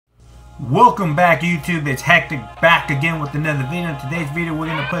Welcome back, YouTube. It's Hectic back again with another video. In today's video we're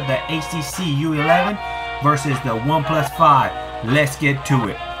going to put the HTC U11 versus the OnePlus 5. Let's get to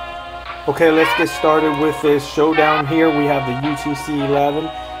it. Okay, let's get started with this showdown here. We have the HTC U11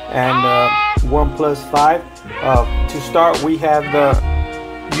 and OnePlus 5. To start, we have the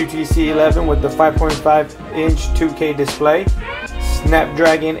HTC U11 with the 5.5-inch 2K display,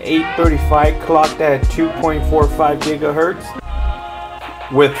 Snapdragon 835 clocked at 2.45 gigahertz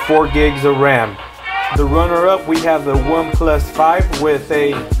with 4 gigs of RAM. The runner-up, we have the OnePlus 5 with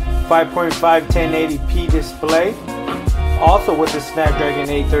a 5.5 1080p display, also with the Snapdragon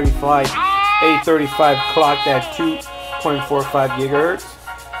 835 clocked at 2.45 gigahertz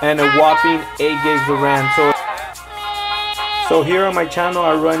and a whopping 8 gigs of RAM. So here on my channel,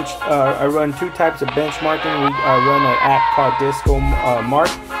 I run two types of benchmarking. I run an app called Disco Mark.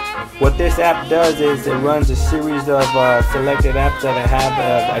 What this app does is it runs a series of selected apps that I have,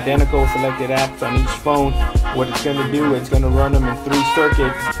 identical selected apps on each phone. What it's going to do, it's going to run them in 3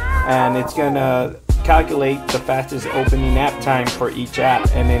 circuits, and it's going to calculate the fastest opening app time for each app,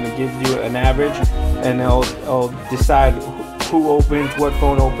 and then it gives you an average, and it'll decide what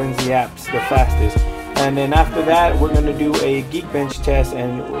phone opens the apps the fastest. And then after that, we're going to do a GeekBench test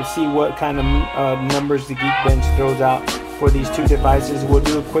and we'll see what kind of numbers the GeekBench throws out for these two devices. We'll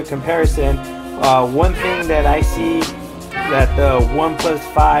do a quick comparison. One thing that I see that the OnePlus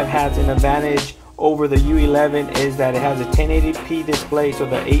 5 has an advantage over the U11 is that it has a 1080p display. So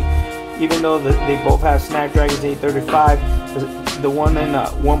even though they both have Snapdragon 835, the one in the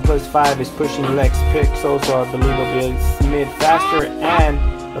OnePlus 5 is pushing less pixels, so I believe it'll be a smidge faster. And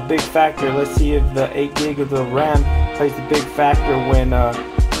a big factor, let's see if the 8 gig of the RAM plays a big factor when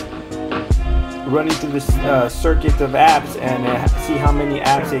running through the circuit of apps, and see how many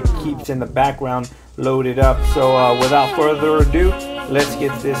apps it keeps in the background loaded up. So without further ado, let's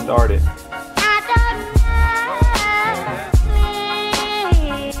get this started.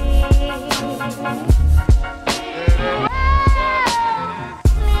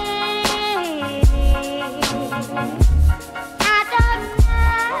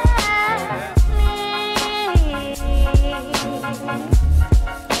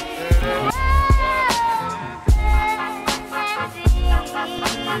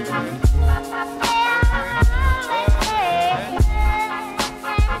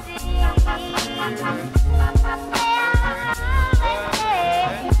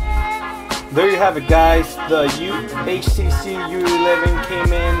 There you have it, guys. The HTC U11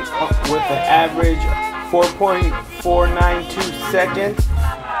 came in with an average 4.492 seconds,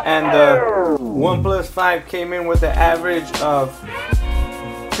 and the OnePlus 5 came in with an average of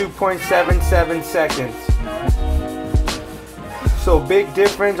 2.77 seconds. So big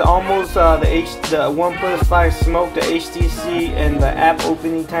difference. Almost the OnePlus 5 smoked the HTC in the app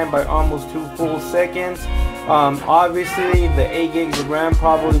opening time by almost 2 full seconds. Obviously the 8 gigs of RAM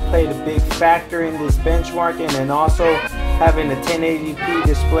probably played a big factor in this benchmarking, and also having a 1080p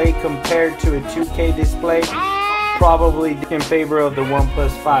display compared to a 2K display probably in favor of the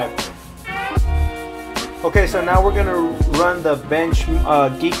OnePlus 5. Okay, so now we're gonna run the GeekBench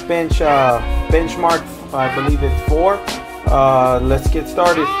benchmark. I believe it's 4. Let's get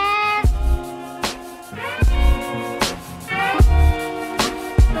started.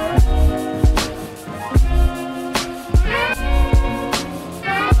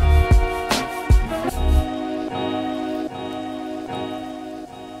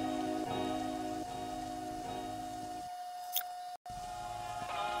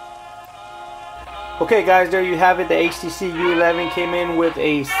 Okay, guys, there you have it. The HTC U11 came in with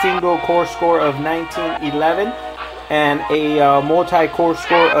a single core score of 1911 and a multi-core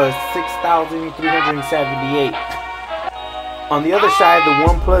score of 6,378. On the other side, the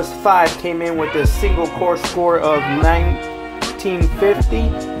OnePlus 5 came in with a single core score of 1950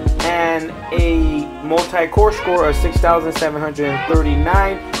 and a multi-core score of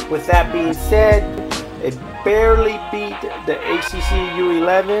 6,739. With that being said, it barely beat the HTC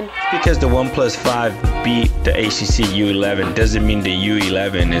U11. Because the OnePlus 5 beat the HTC U11 doesn't mean the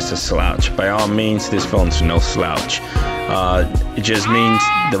U11 is a slouch. By all means, this phone's no slouch. It just means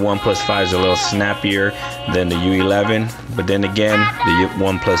the OnePlus 5 is a little snappier than the U11. But then again, the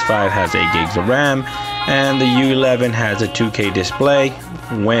OnePlus 5 has 8 gigs of RAM, and the U11 has a 2K display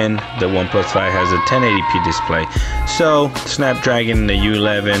when the OnePlus 5 has a 1080p display. So Snapdragon in the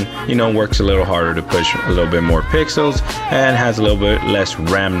U11, works a little harder to push a little bit more pixels and has a little bit less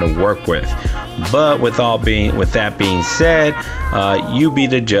RAM to work with. But with that being said, you be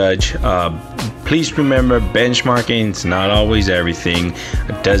the judge. Please remember, benchmarking is not always everything.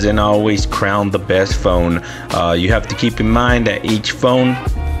 It doesn't always crown the best phone. You have to keep in mind that each phone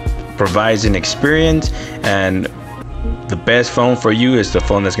provides an experience, and the best phone for you is the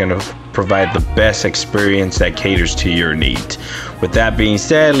phone that's going to provide the best experience that caters to your needs. With that being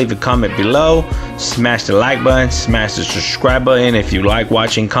said, leave a comment below, smash the like button, smash the subscribe button if you like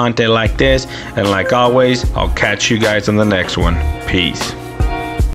watching content like this, and like always, I'll catch you guys on the next one. Peace.